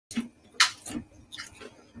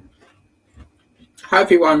Hi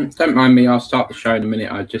everyone, don't mind me, I'll start the show in a minute.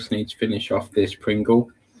 I just need to finish off this Pringle.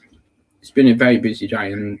 It's been a very busy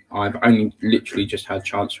day and I've only literally just had a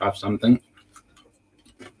chance to have something.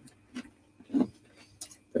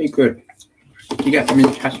 Very good. You get them in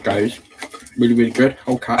Tesco's. Really, really good.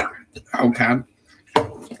 Whole can.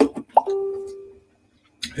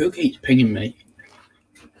 Who keeps pinging me?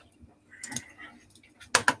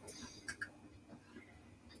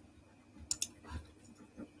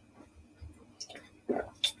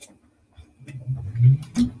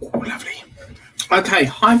 Oh, lovely. Okay,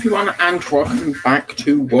 hi everyone and welcome back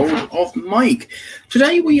to World of Mike.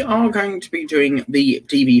 Today we are going to be doing the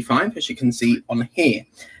DB5, as you can see on here.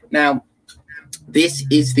 Now, this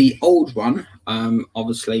is the old one,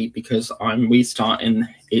 obviously, because I'm restarting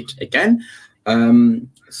it again. This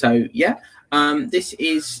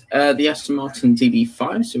is the Aston Martin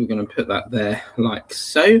DB5, so we're going to put that there like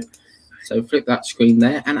so. So flip that screen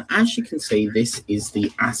there, and as you can see, this is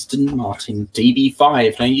the Aston Martin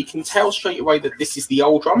DB5. Now you can tell straight away that this is the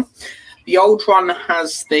old one. The old one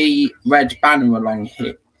has the red banner along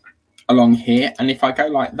here, and if I go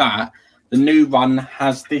like that, the new one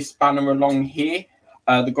has this banner along here,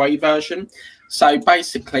 the grey version. So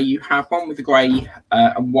basically, you have one with the grey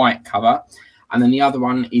and white cover, and then the other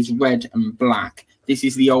one is red and black. This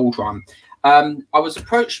is the old one. I was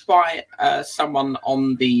approached by someone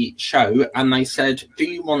on the show and they said, do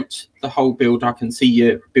you want the whole build? I can see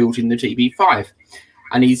you building the DB5.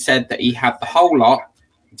 And he said that he had the whole lot,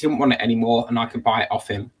 didn't want it anymore, and I could buy it off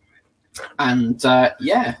him. And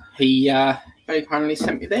he very kindly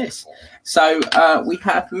sent me this. So we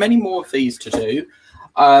have many more of these to do.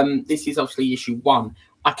 This is obviously issue 1.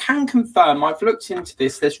 I can confirm, I've looked into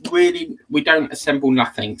this, we don't assemble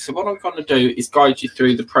nothing. So what I'm going to do is guide you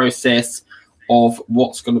through the process of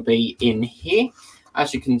what's going to be in here.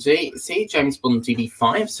 As you can see James Bond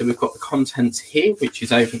DB5. So we've got the contents here, which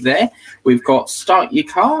is over there. We've got Start Your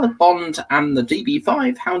Car, Bond and the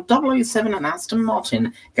DB5, how 007 and Aston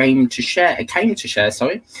Martin came to share a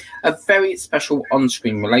very special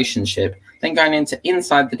on-screen relationship. Then going into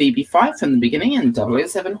Inside the DB5 from the beginning and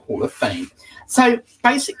 007 Hall of Fame. So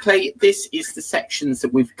basically, this is the sections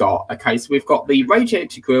that we've got. Okay, so we've got the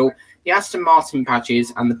radiator grille, the Aston Martin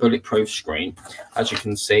badges, and the bulletproof screen, as you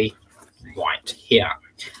can see right here.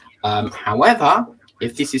 However,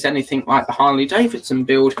 if this is anything like the Harley Davidson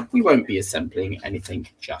build, we won't be assembling anything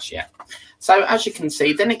just yet. So as you can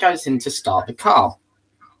see, then it goes into Start the Car.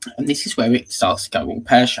 And this is where it starts to go all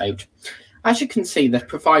pear-shaped. As you can see, they've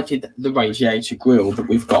provided the radiator grille that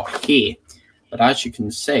we've got here. But as you can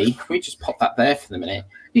see, if we just pop that there for the minute,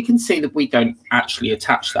 you can see that we don't actually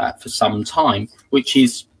attach that for some time, which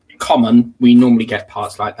is common. We normally get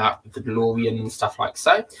parts like that with the DeLorean and stuff like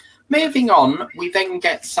so. Moving on, we then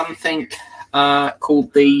get something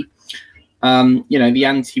called the, the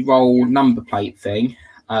anti-roll number plate thing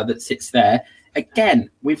that sits there. Again,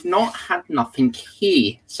 we've not had nothing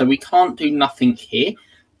here, so we can't do nothing here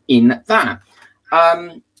in that.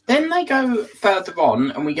 Then they go further on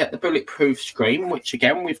and we get the bulletproof screen, which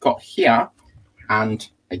again we've got here, and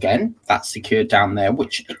again that's secured down there,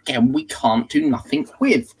 which again we can't do nothing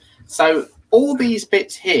with. So all these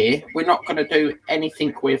bits here we're not going to do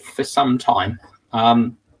anything with for some time.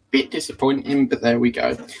 Bit disappointing, but there we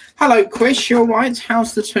go. Hello Chris, you're right.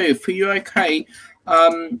 How's the tooth? Are you okay?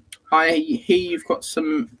 I hear you've got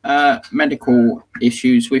some medical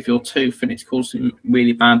issues with your tooth and it's causing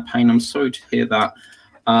really bad pain. I'm sorry to hear that.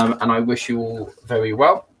 And I wish you all very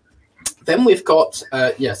well. Then we've got, so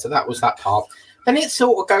that was that part. Then it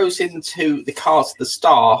sort of goes into the Cars to the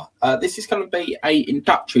Star. This is going to be a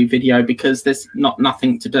introductory video because there's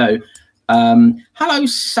nothing to do. Hello,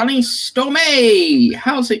 Sunny Stormy.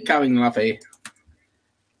 How's it going, lovey?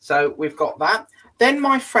 So we've got that. Then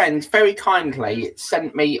my friend very kindly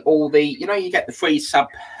sent me all the, you get the free sub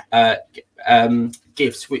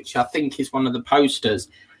gifts, which I think is one of the posters.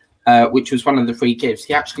 Which was one of the free gifts.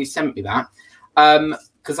 He actually sent me that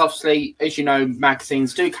because obviously, as you know,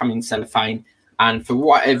 magazines do come in cellophane, and for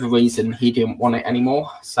whatever reason, he didn't want it anymore.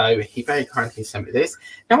 So he very kindly sent me this.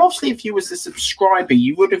 Now, obviously, if you was a subscriber,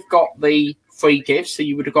 you would have got the free gifts, so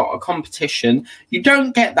you would have got a competition. You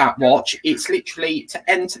don't get that watch. It's literally to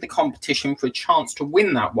enter the competition for a chance to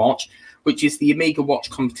win that watch, which is the Amiga watch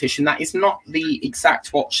competition. That is not the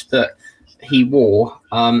exact watch that he wore.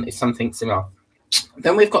 It's something similar.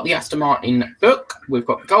 Then we've got the Aston Martin book. We've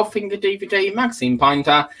got the Goldfinger DVD, magazine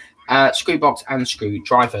binder, screw box and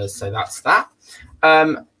screwdrivers. So that's that.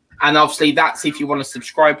 And obviously that's if you want to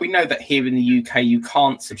subscribe. We know that here in the UK you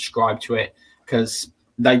can't subscribe to it because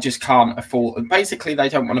they just can't afford. Basically, they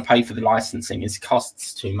don't want to pay for the licensing. It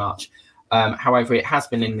costs too much. However, it has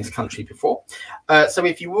been in this country before. So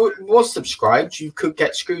if you was subscribed, you could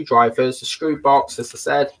get screwdrivers, a screw box, as I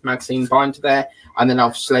said, magazine binder there, and then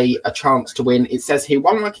obviously a chance to win. It says here,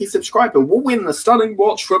 one lucky subscriber will win the stunning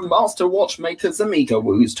watch from master watchmakers Amiga,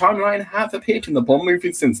 whose timeline have appeared in the Bond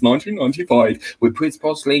movie since 1995, with Pierce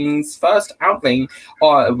Brosling's first outing.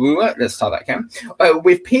 Let's start that again.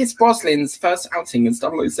 With Pierce Broslin's first outing as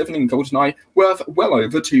 007 in GoldenEye, worth well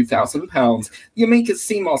over £2,000. The Amiga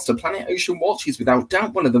Seamaster Planet Ocean watch is without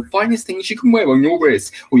doubt one of the finest things you can wear on your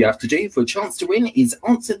wrist. All you have to do for a chance to win is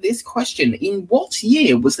answer this question. In what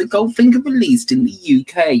year was the Goldfinger released in the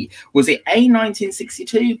UK? Was it A,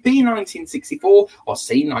 1962, B, 1964, or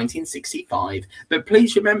C, 1965? But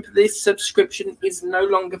please remember, this subscription is no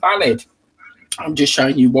longer valid. I'm just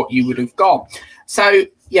showing you what you would have got. So,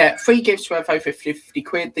 yeah, free gifts worth over 50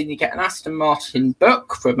 quid. Then you get an Aston Martin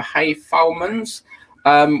book from Hay Fulmans,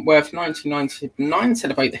 worth £19.99.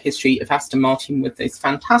 Celebrate the history of Aston Martin with this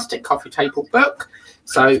fantastic coffee table book.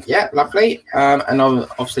 So, yeah, lovely. And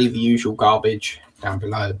obviously the usual garbage down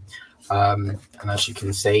below. And as you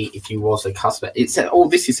can see, if you was a customer, it said, oh,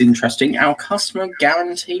 this is interesting, our customer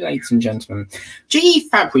guarantee, ladies and gentlemen. GE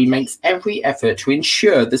Fabry makes every effort to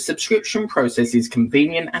ensure the subscription process is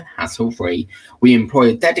convenient and hassle-free. We employ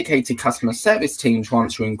a dedicated customer service team to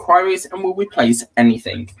answer inquiries and will replace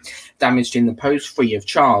anything damaged in the post free of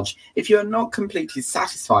charge. If you are not completely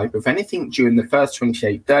satisfied with anything during the first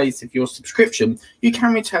 28 days of your subscription, you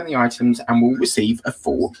can return the items and will receive a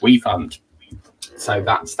full refund. So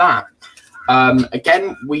that's that.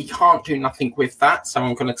 Again, we can't do nothing with that, so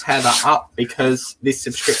I'm going to tear that up because this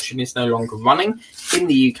subscription is no longer running in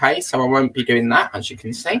the UK, so I won't be doing that, as you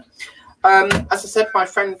can see. As I said, my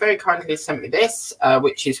friend very kindly sent me this,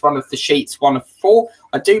 which is one of the sheets, 1 of 4.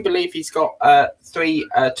 I do believe he's got 2,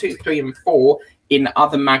 3, and 4 in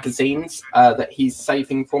other magazines that he's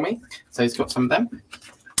saving for me. So he's got some of them.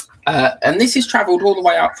 And this is travelled all the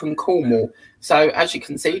way up from Cornwall. So as you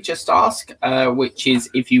can see, just ask, which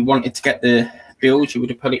is if you wanted to get the bills, you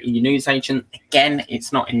would have put it in your newsagent. Again,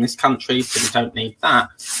 it's not in this country, so we don't need that.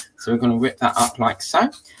 So we're going to rip that up like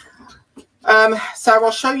so. So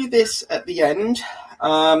I'll show you this at the end.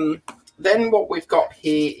 Then what we've got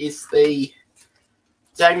here is the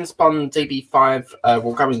James Bond DB5.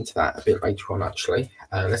 We'll go into that a bit later on, actually.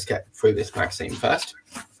 Let's get through this magazine first.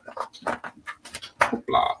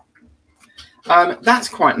 Blah. That's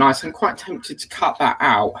quite nice. I'm quite tempted to cut that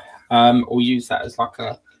out or use that as like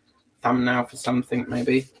a thumbnail for something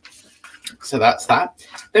maybe. So that's that.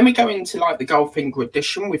 Then we go into like the Goldfinger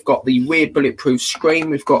edition. We've got the rear bulletproof screen.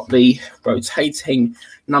 We've got the rotating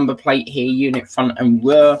number plate here, unit front and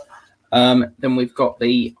rear. Then we've got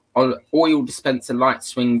the oil dispenser light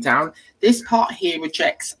swing down. This part here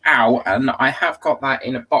rejects out, and I have got that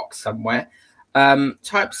in a box somewhere.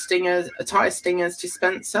 Tire stingers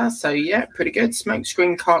dispenser, so yeah, pretty good. Smoke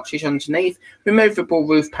screen cartridge underneath, removable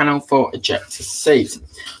roof panel for ejector seat.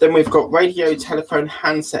 Then we've got radio, telephone,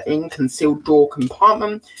 handset in, concealed door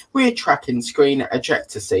compartment, rear tracking screen,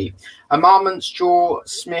 ejector seat. A Marmot's Jaw,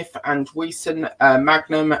 Smith and Wesson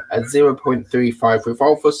Magnum, a 0.35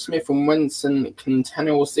 revolver, Smith & Wesson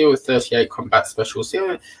Continual 038 Combat Special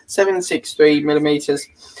 763 millimeters,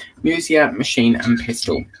 Musia machine and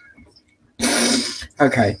pistol.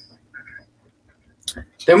 Okay,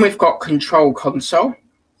 then we've got control console.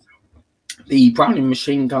 The Browning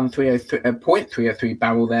machine gun .303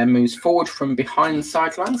 barrel there moves forward from behind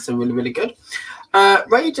sideline, so really good.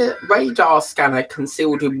 Radar scanner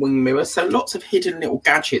concealed in wing mirror, so lots of hidden little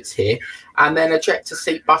gadgets here. And then ejector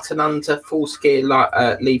seat button under full gear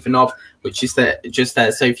lever knob, which is there, just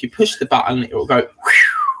there. So if you push the button, it will go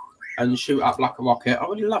and shoot up like a rocket. I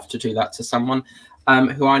would love to do that to someone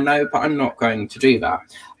who I know, but I'm not going to do that.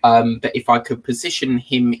 But if I could position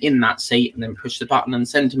him in that seat and then push the button and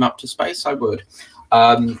send him up to space, I would,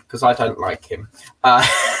 because I don't like him.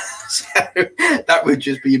 So that would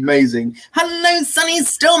just be amazing. Hello, Sunny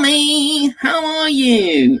Stormy. How are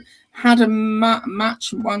you? Had a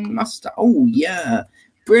match, one muster. Oh, yeah.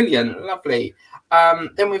 Brilliant. Lovely.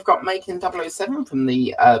 Then we've got Making 007 from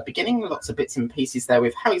the beginning. Lots of bits and pieces there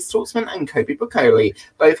with Harry Saltzman and Kobe Broccoli.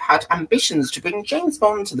 Both had ambitions to bring James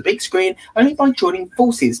Bond to the big screen. Only by joining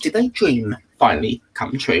forces did their dream finally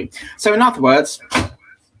come true. So in other words,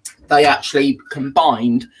 they actually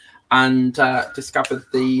combined and discovered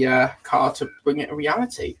the car to bring it a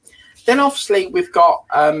reality. Then obviously we've got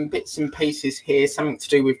bits and pieces here, something to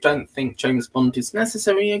do with don't think James Bond is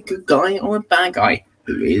necessarily a good guy or a bad guy.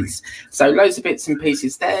 Who is. So loads of bits and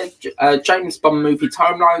pieces there. James Bond movie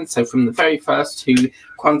timeline, so from the very first to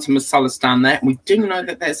Quantum of Solace down there. We do know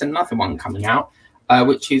that there's another one coming out,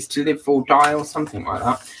 which is To Live or Die or something like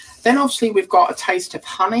that. Then obviously we've got A Taste of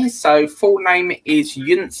Honey. So full name is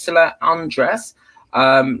Jünzler Andres.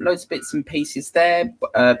 Loads of bits and pieces there.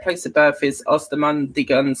 Place of birth is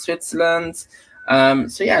Ostermundigen, Switzerland.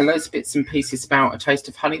 So yeah, loads of bits and pieces about A Taste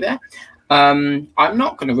of Honey there. I'm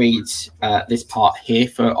not going to read this part here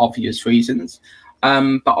for obvious reasons,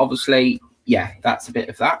 but obviously, yeah, that's a bit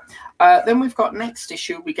of that. Then we've got next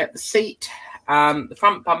issue, we get the seat, the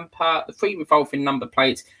front bumper, the 3 revolving number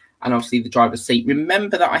plates, and obviously the driver's seat.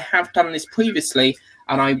 Remember that I have done this previously,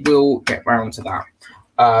 and I will get round to that.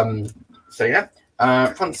 So yeah,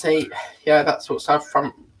 front seat, yeah, that sort of stuff,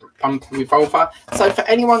 front bumper revolver. So for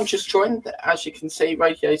anyone just joined, as you can see,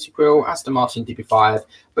 radiator grille, Aston Martin DB5,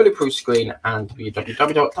 bulletproof screen, and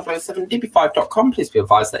www.007db5.com. Please be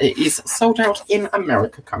advised that it is sold out in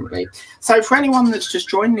America currently. So for anyone that's just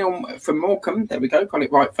joined, Neil from Morecambe, there we go, got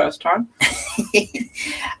it right first time.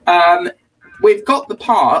 We've got the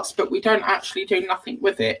parts, but we don't actually do nothing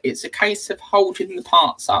with it. It's a case of holding the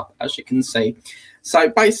parts up, as you can see. So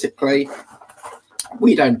basically,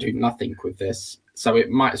 we don't do nothing with this. So it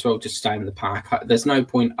might as well just stay in the pack. There's no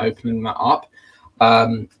point opening that up.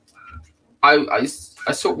 I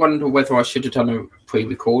sort of wonder whether I should have done a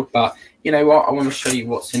pre-record, but you know what? I want to show you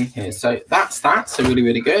what's in here. So that's that. So really,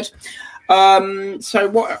 really good. So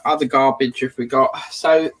what other garbage have we got?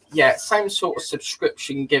 So yeah, same sort of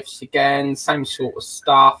subscription gifts again, same sort of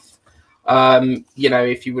stuff. You know,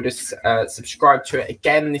 if you would have subscribed to it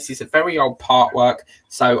again, this is a very old part work,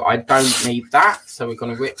 so I don't need that. So we're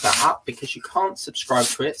going to rip that up because you can't subscribe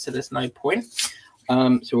to it, so there's no point.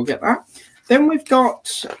 So we'll get that. Then we've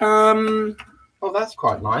got oh, that's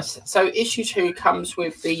quite nice. So issue 2 comes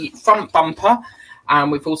with the front bumper,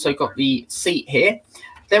 and we've also got the seat here.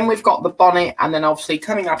 Then we've got the bonnet, and then obviously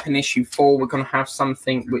coming up in issue 4, we're going to have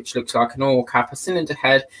something which looks like an oil cap, a cylinder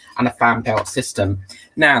head, and a fan belt system.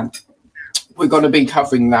 Now, we're going to be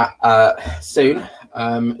covering that soon,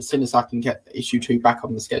 as soon as I can get issue 2 back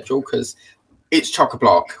on the schedule, because it's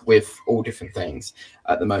chock-a-block with all different things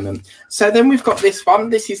at the moment. So then we've got this one.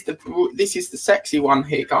 This is the sexy one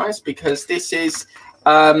here, guys, because this is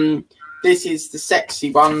the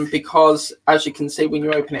sexy one, because as you can see when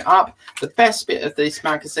you open it up, the best bit of this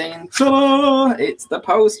magazine, it's the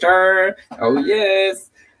poster. Oh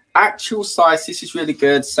yes, actual size. This is really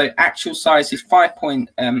good. So actual size is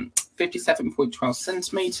 57.12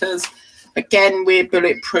 centimeters. Again, we're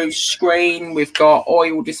bulletproof screen. We've got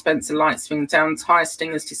oil dispenser, light swing down, tire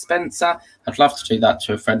stingers dispenser. I'd love to do that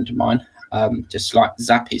to a friend of mine. Just like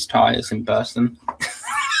zap his tires and burst them.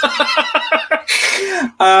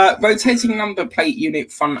 Rotating number plate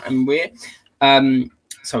unit front and rear.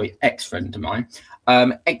 Sorry, ex-friend of mine.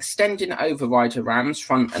 Extending overrider rams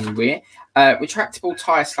front and rear. Retractable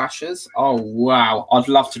tire slashers. Oh wow, I'd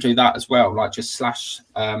love to do that as well, like just slash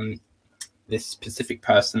this specific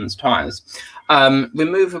person's tires.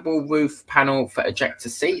 Removable roof panel for ejector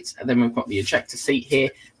seat, and then we've got the ejector seat here,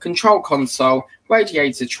 control console,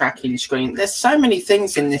 radiator tracking screen. There's so many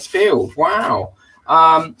things in this build. Wow.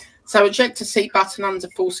 So ejector seat button under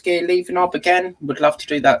false gear lever knob. Again, would love to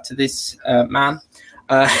do that to this man.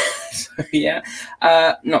 So yeah,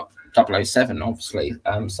 not 007, obviously,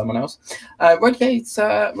 someone else.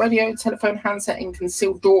 Radio, telephone, handset, and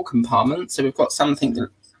concealed door compartment. So we've got something that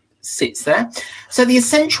sits there. So the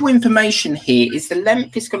essential information here is the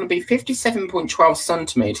length is going to be 57.12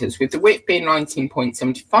 centimeters, with the width being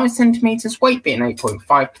 19.75 centimeters, weight being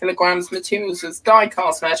 8.5 kilograms, materials as die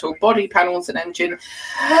cast metal, body panels and engine,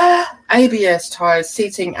 ABS tires,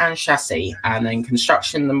 seating and chassis, and then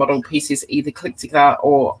construction. The model pieces either click together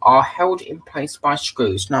or are held in place by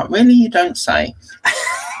screws. Now, really, you don't say.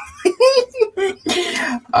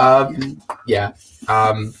 Yeah.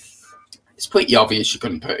 It's pretty obvious you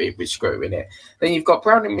couldn't put it with screw in it. Then you've got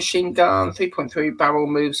Browning machine gun, 3.3 barrel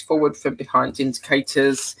moves forward from behind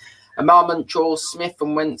indicators, a Marmont draw, Smith &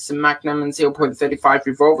 Wesson Magnum and 0.35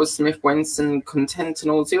 revolver, Smith & Wesson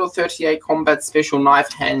Continental 0.38 combat special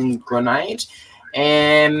knife hand grenade.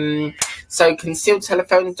 So concealed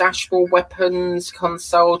telephone, dashboard, weapons,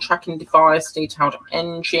 console, tracking device, detailed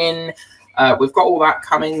engine. We've got all that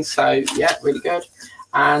coming, so yeah, really good.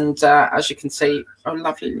 And as you can see, a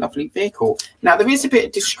lovely, lovely vehicle. Now, there is a bit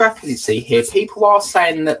of discrepancy here. People are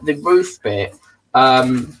saying that the roof bit,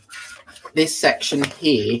 this section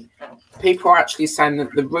here, people are actually saying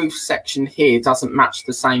that the roof section here doesn't match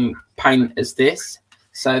the same paint as this.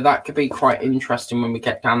 So that could be quite interesting when we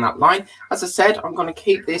get down that line. As I said, I'm going to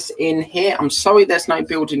keep this in here. I'm sorry there's no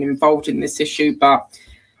building involved in this issue, but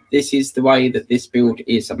this is the way that this build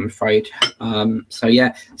is, I'm afraid. So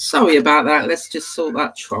yeah, sorry about that. Let's just sort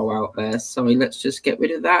that troll out there. Sorry, let's just get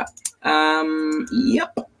rid of that.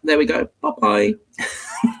 Yep, there we go. Bye-bye.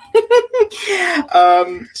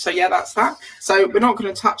 So yeah, that's that. So we're not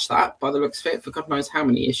going to touch that by the looks of it for God knows how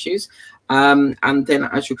many issues. And then,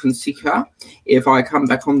 as you can see here, if I come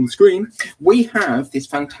back on the screen, we have this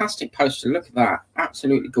fantastic poster. Look at that,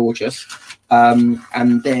 absolutely gorgeous.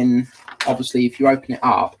 And then, obviously, if you open it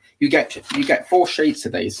up, you get 4 sheets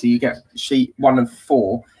of these. So you get sheet 1 of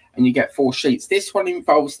 4, and you get 4 sheets. This one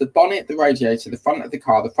involves the bonnet, the radiator, the front of the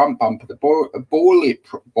car, the front bumper, the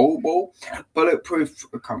bulletproof,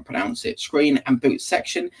 I can't pronounce it, screen and boot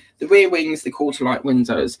section, the rear wings, the quarter light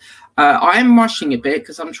windows. I am rushing a bit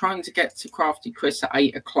because I'm trying to get to Crafty Chris at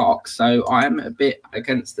 8 o'clock, so I am a bit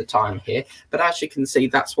against the time here. But as you can see,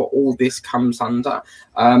 that's what all this comes under.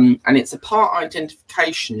 And it's a part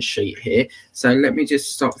identification sheet here. So let me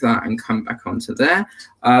just stop that and come back onto there.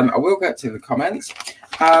 I will get to the comments.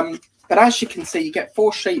 But as you can see, you get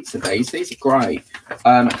 4 sheets of these. These are great.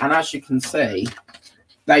 And as you can see,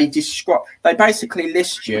 they basically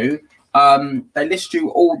list you. They list you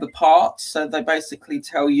all the parts. So they basically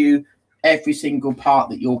tell you every single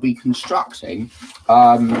part that you'll be constructing.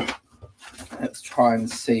 Let's try and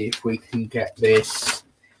see if we can get this.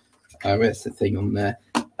 Where's the thing on there?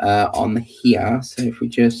 On here. So if we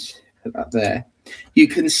just put that there, you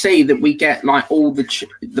can see that we get like all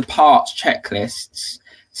the parts checklists.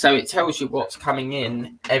 So it tells you what's coming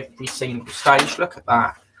in every single stage. Look at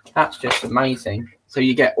that. That's just amazing. So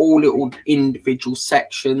you get all little individual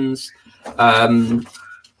sections.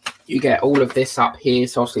 You get all of this up here.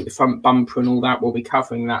 So obviously the front bumper and all that, we'll be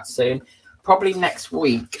covering that soon. Probably next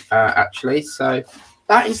week, actually. So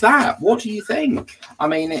that is that. What do you think? I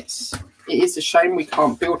mean, it is a shame we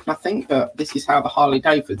can't build nothing, but this is how the Harley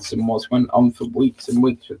Davidson went on for weeks and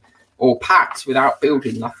weeks, or packs without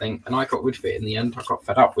building nothing, and I got rid of it in the end. I got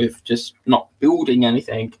fed up with just not building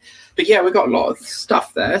anything. But yeah, we got a lot of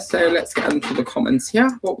stuff there, so let's get into the comments here.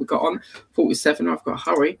 What we got on 47, I've got to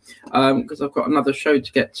hurry because I've got another show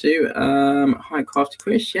to get to. Hi, Crafty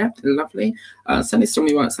Chris, yeah, lovely. Sunny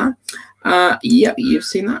Stormy wants that. Yeah, you've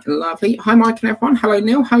seen that, lovely. Hi, Mike and everyone. Hello,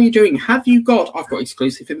 Neil, how are you doing? I've got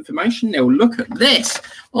exclusive information, Neil. Look at this.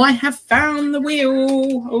 I have found the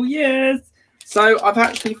wheel. Oh, yes. So I've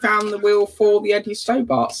actually found the wheel for the Eddie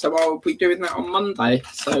Stobart, so I'll be doing that on Monday.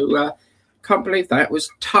 So can't believe that. It was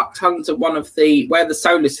tucked under one of the, where the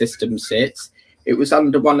solar system sits, it was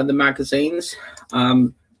under one of the magazines.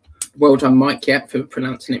 Well done, Mike, yeah, for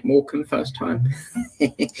pronouncing it Morecambe first time.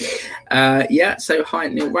 Yeah, so hi,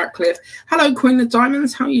 Neil Ratcliffe. Hello, Queen of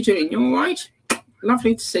Diamonds, how are you doing? You all right?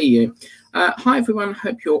 Lovely to see you. Hi, everyone.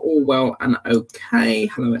 Hope you're all well and okay.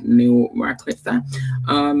 Hello, Neil Radcliffe there.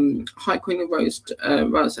 Hi, Queen of Rose.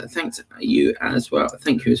 Rose, thanks you as well.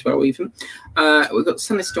 Thank you as well, even. We've got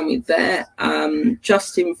Sunny Stormy there.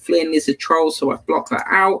 Justin Flynn is a troll, so I've blocked that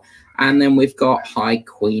out. And then we've got Hi,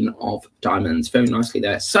 Queen of Diamonds. Very nicely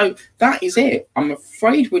there. So that is it. I'm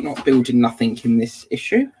afraid we're not building nothing in this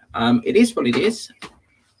issue. It is what it is.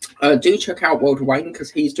 Do check out World of Wayne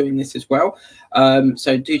because he's doing this as well.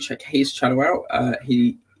 So do check his channel out.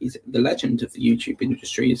 He is the legend of the YouTube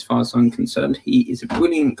industry as far as I'm concerned. He is a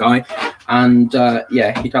brilliant guy. And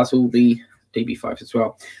yeah, he does all the DB5 as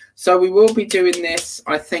well. So we will be doing this,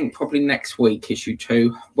 I think, probably next week, issue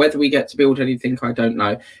 2. Whether we get to build anything, I don't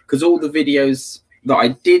know. Because all the videos that I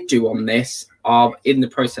did do on this are in the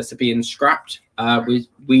process of being scrapped.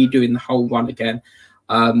 We're doing the whole run again.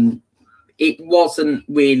 It wasn't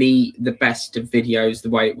really the best of videos the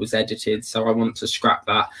way it was edited, so I want to scrap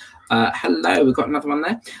that. Hello, we've got another one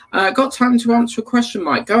there. Got time to answer a question,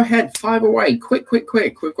 Mike? Go ahead, fire away, quick.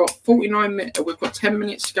 We've got 49 minutes. We've got 10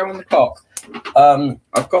 minutes to go on the clock.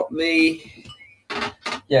 I've got the.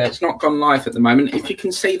 Yeah, it's not gone live at the moment. If you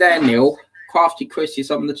can see there, Neil, Crafty Chris is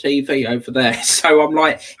on the TV over there. So I'm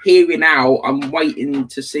like hearing out. I'm waiting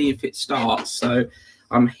to see if it starts. So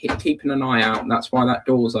I'm keeping an eye out. And that's why that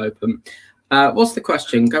door's open. What's the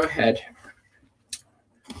question? Go ahead.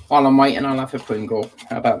 While I'm waiting, I'll have a Pringle.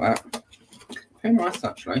 How about that? Very nice,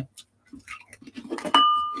 actually.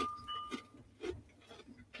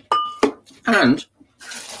 And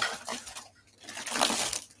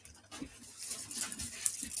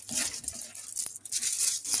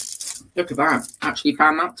look at that. Actually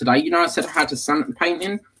found that today. You know, I said I had a Santa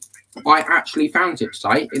painting. I actually found it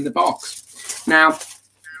today in the box. Now,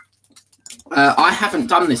 I haven't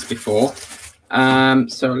done this before.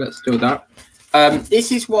 So let's do that.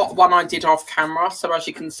 This is one I did off camera. So as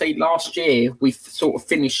you can see, last year we sort of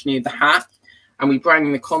finished near the hat and we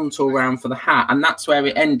bring the contour around for the hat, and that's where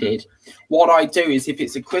it ended. What I do is, if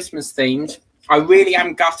it's a Christmas themed, I really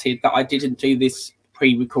am gutted that I didn't do this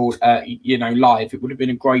pre-record, you know, live. It would have been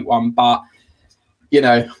a great one, but you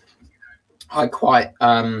know, I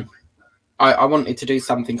I wanted to do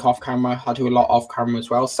something off camera. I do a lot off camera as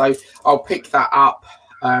well, so I'll pick that up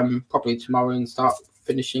probably tomorrow and start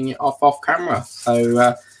finishing it off camera.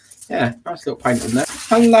 So yeah, nice little painting there.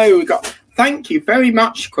 Hello, we got. Thank you very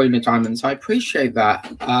much, Queen of Diamonds. I appreciate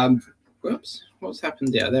that. Whoops, what's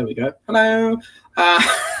happened there? There we go. Hello.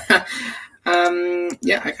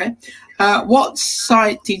 Yeah, okay. What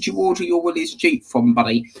site did you order your Willys Jeep from,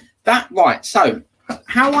 buddy? That right. So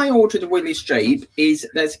how I ordered the Willys Jeep is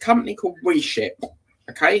there's a company called Reship.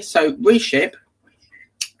 Okay, so Reship,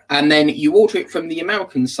 and then you order it from the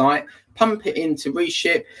American site. Pump it into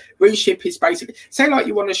Reship. Reship is basically, say like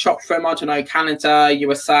you want to shop from, I don't know, Canada,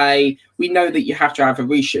 USA. We know that you have to have a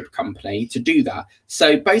Reship company to do that.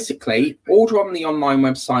 So basically, order on the online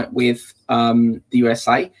website with the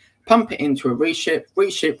USA, pump it into a Reship.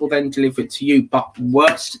 Reship will then deliver it to you. But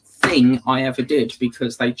worst thing I ever did,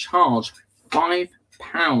 because they charge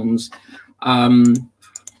 £5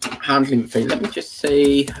 handling fee. Let me just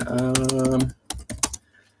see. Come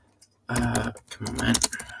on, man.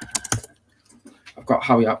 I've got to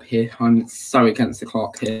hurry up here. I'm so against the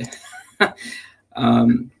clock here.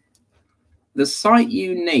 The site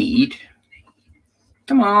you need.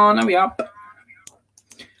 Come on, hurry up.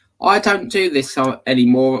 I don't do this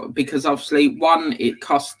anymore because obviously, one, it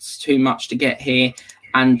costs too much to get here,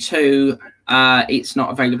 and two, it's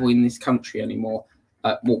not available in this country anymore.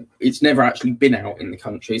 Well, it's never actually been out in the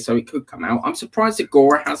country, so it could come out. I'm surprised that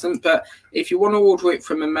Agora hasn't, but if you want to order it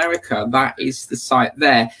from America, that is the site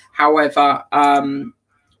there. However,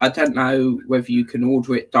 I don't know whether you can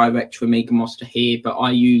order it direct from Eagamos to here, but I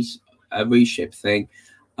use a Reship thing.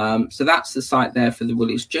 So that's the site there for the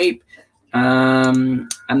Willys Jeep. And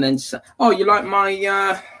then, oh, you like my,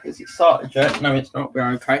 is it started yet? No, it's not.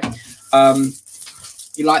 We're okay.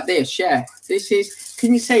 You like this? Yeah, this is,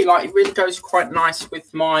 can you see, like, it really goes quite nice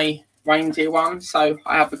with my reindeer one. So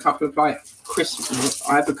I have a couple of like Christmas,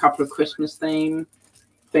 theme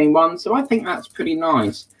ones. So I think that's pretty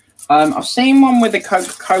nice. I've seen one with a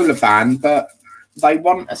Coca-Cola van, but they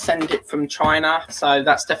want to send it from China, so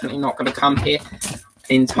that's definitely not going to come here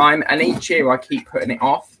in time. And each year I keep putting it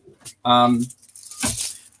off.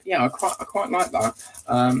 Yeah, I quite like that.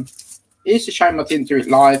 It's a shame I didn't do it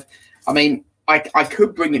live. I mean, I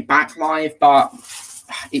could bring it back live, but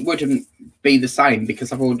it wouldn't be the same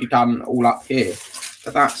because I've already done all up here.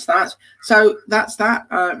 But that's that. So that's that.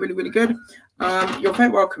 Really, really good. You're very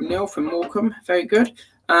welcome, Neil from Morecambe. Very good.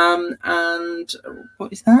 And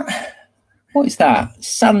what is that? What is that?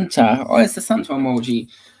 Santa. Oh, it's the Santa emoji.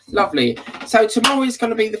 Lovely. So tomorrow is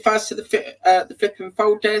going to be the first of the flip and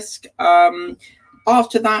fold disc.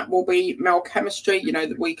 After that will be Mel Chemistry, you know,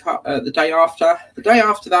 the day after. The day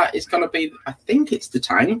after that is going to be, I think it's the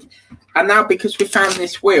tank. And now because we found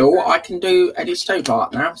this wheel, I can do Eddie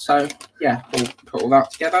Stobart now. So yeah, we'll put all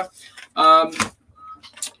that together.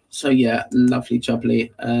 So yeah, lovely,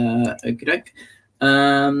 jubbly. Okey-doke.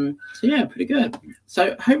 So yeah, pretty good.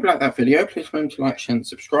 So hope you like that video. Please remember to like, share and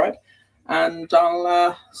subscribe. And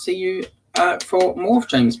I'll see you for more of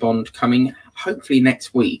James Bond coming hopefully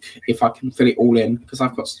next week, if I can fit it all in, because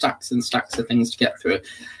I've got stacks and stacks of things to get through.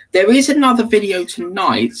 There is another video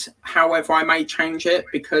tonight, however I may change it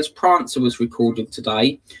because Prancer was recorded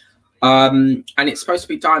today, and it's supposed to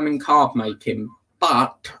be diamond card making,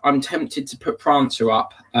 but I'm tempted to put Prancer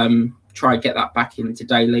up, try and get that back into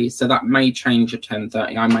daily, so that may change at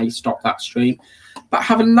 10:30. I may stop that stream. But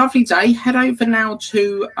have a lovely day. Head over now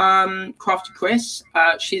to Crafty Chris.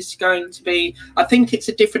 She's going to be, I think it's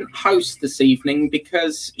a different host this evening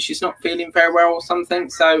because she's not feeling very well or something.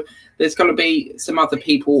 So there's going to be some other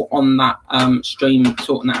people on that stream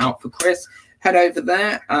sorting that out for Chris. Head over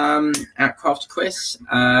there at Crafty Chris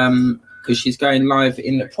because she's going live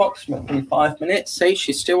in approximately 5 minutes. See,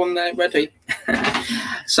 she's still on there ready.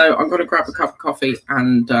 So I'm going to grab a cup of coffee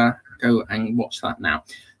and go and watch that now.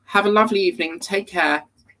 Have a lovely evening. Take care.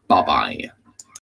 Bye-bye.